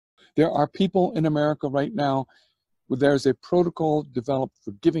There are people in America right now where there's a protocol developed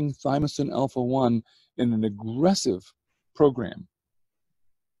for giving Thymosin Alpha-1 in an aggressive program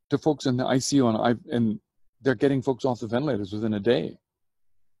to folks in the ICU, and they're getting folks off the ventilators within a day.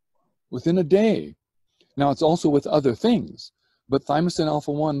 Within a day. Now, it's also with other things, but Thymosin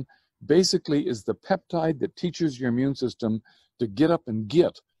Alpha-1 basically is the peptide that teaches your immune system to get up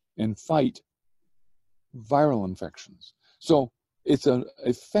and fight viral infections. So it's an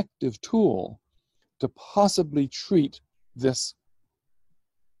effective tool to possibly treat this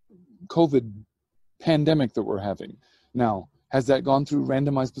COVID pandemic that we're having. Now, has that gone through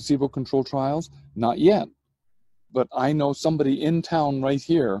randomized placebo-controlled trials? Not yet. But I know somebody in town right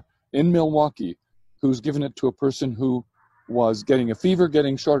here in Milwaukee who's given it to a person who was getting a fever,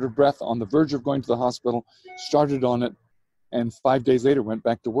 getting short of breath, on the verge of going to the hospital, started on it, and 5 days later went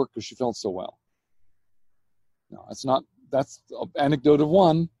back to work because she felt so well. No, that's an anecdote of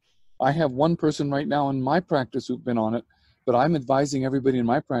one. I have one person right now in my practice who's been on it, but I'm advising everybody in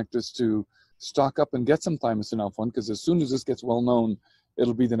my practice to stock up and get some Thymosin Alpha-1, because as soon as this gets well known,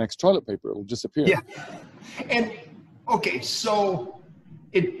 it'll be the next toilet paper. It'll disappear. Yeah. And okay, so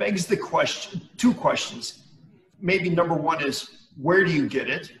it begs the question, two questions. Maybe number one is, where do you get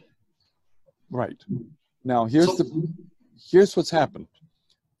it? Right. Now, here's what's happened.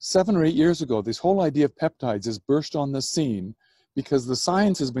 7 or 8 years ago, this whole idea of peptides has burst on the scene because the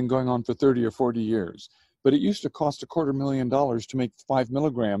science has been going on for 30 or 40 years. But it used to cost $250,000 to make 5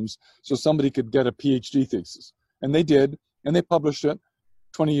 milligrams so somebody could get a PhD thesis. And they did, and they published it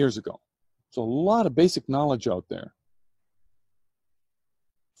 20 years ago. So a lot of basic knowledge out there.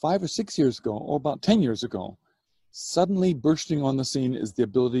 5 or 6 years ago, or about 10 years ago, suddenly bursting on the scene is the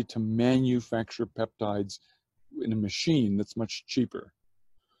ability to manufacture peptides in a machine that's much cheaper.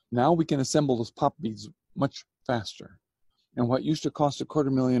 Now we can assemble those pop beads much faster. And what used to cost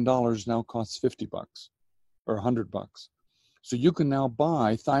 $250,000 now costs $50 or $100. So you can now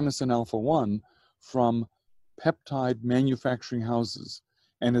buy Thymosin Alpha-1 from peptide manufacturing houses.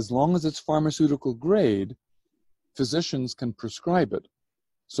 And as long as it's pharmaceutical grade, physicians can prescribe it.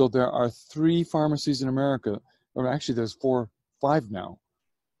 So there are 3 pharmacies in America, or actually there's 4, 5 now,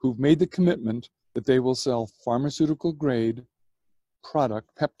 who've made the commitment that they will sell pharmaceutical grade product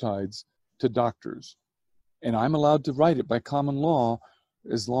peptides to doctors. And I'm allowed to write it by common law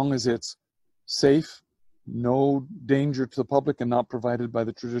as long as it's safe, no danger to the public, and not provided by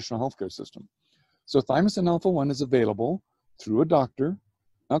the traditional healthcare system. So Thymosin Alpha-1 is available through a doctor.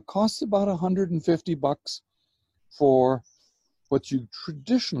 Now it costs about $150 for what you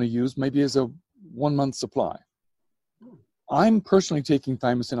traditionally use maybe as a 1-month supply. I'm personally taking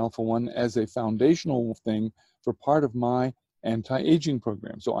Thymosin Alpha-1 as a foundational thing for part of my anti-aging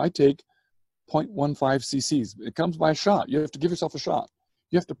program. So I take 0.15 cc's. It comes by a shot. You have to give yourself a shot.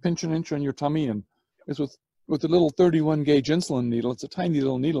 You have to pinch an inch on your tummy, and it's with a little 31 gauge insulin needle. It's a tiny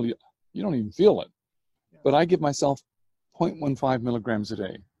little needle. You don't even feel it. But I give myself 0.15 milligrams a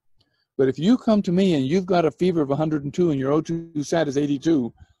day. But if you come to me and you've got a fever of 102 and your O2 sat is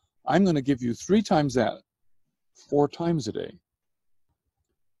 82, I'm going to give you 3 times that, 4 times a day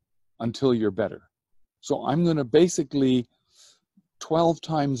until you're better. So I'm going to basically 12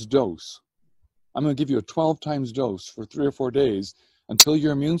 times dose. I'm going to give you a 12 times dose for 3 or 4 days until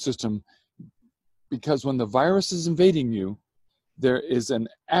your immune system, because when the virus is invading you, there is an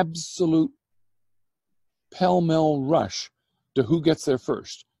absolute pell-mell rush to who gets there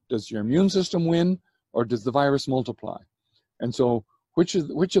first. Does your immune system win, or does the virus multiply? And so which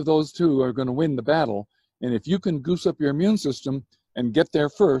of those two are going to win the battle? And if you can goose up your immune system and get there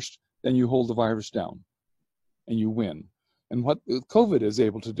first, then you hold the virus down and you win. And what COVID is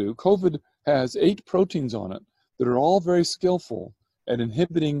able to do, COVID has 8 proteins on it that are all very skillful at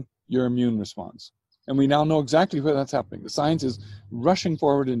inhibiting your immune response. And we now know exactly where that's happening. The science is rushing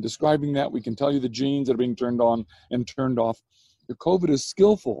forward in describing that. We can tell you the genes that are being turned on and turned off. The COVID is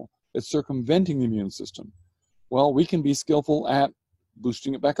skillful at circumventing the immune system. Well, we can be skillful at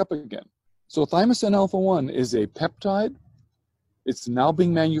boosting it back up again. So Thymosin Alpha-1 is a peptide. It's now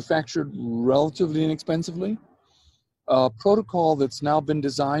being manufactured relatively inexpensively. A protocol that's now been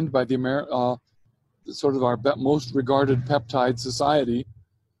designed by the sort of our most regarded peptide society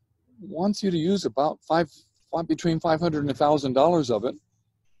wants you to use about between $500 and $1,000 of it,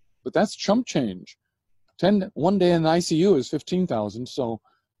 but that's chump change. 1 day in the ICU is $15,000, so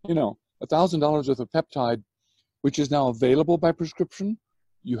 $1,000 worth of peptide, which is now available by prescription.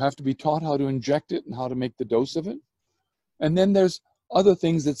 You have to be taught how to inject it and how to make the dose of it, and then there's other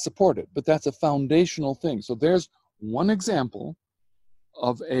things that support it, but that's a foundational thing. So there's one example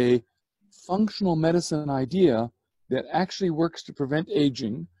of a functional medicine idea that actually works to prevent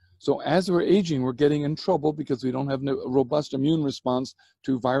aging. So as we're aging, we're getting in trouble because we don't have a robust immune response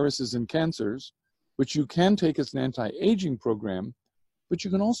to viruses and cancers, which you can take as an anti-aging program, but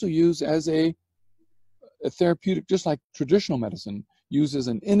you can also use as a therapeutic, just like traditional medicine, used as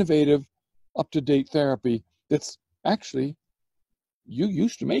an innovative, up-to-date therapy that's actually, you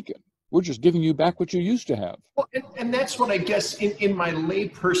used to make it. We're just giving you back what you used to have. Well, and that's what I guess in my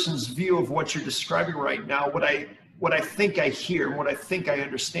layperson's view of what you're describing right now, what I think I hear and what I think I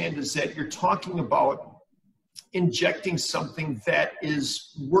understand is that you're talking about injecting something that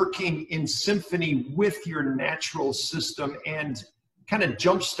is working in symphony with your natural system and kind of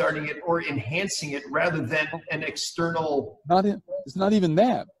jump-starting it or enhancing it rather than an external... It's not even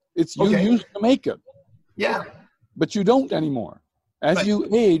that. It's you Okay. used to make it. Yeah. But you don't anymore. As Right. you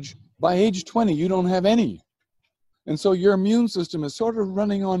age, by age 20, you don't have any. And so your immune system is sort of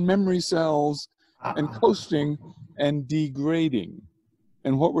running on memory cells and coasting and degrading.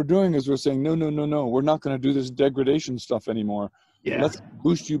 And what we're doing is we're saying, no, we're not going to do this degradation stuff anymore. Yeah. Let's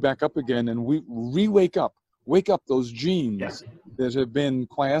boost you back up again, and we wake up those genes that have been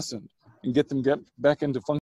quiescent and get back into function.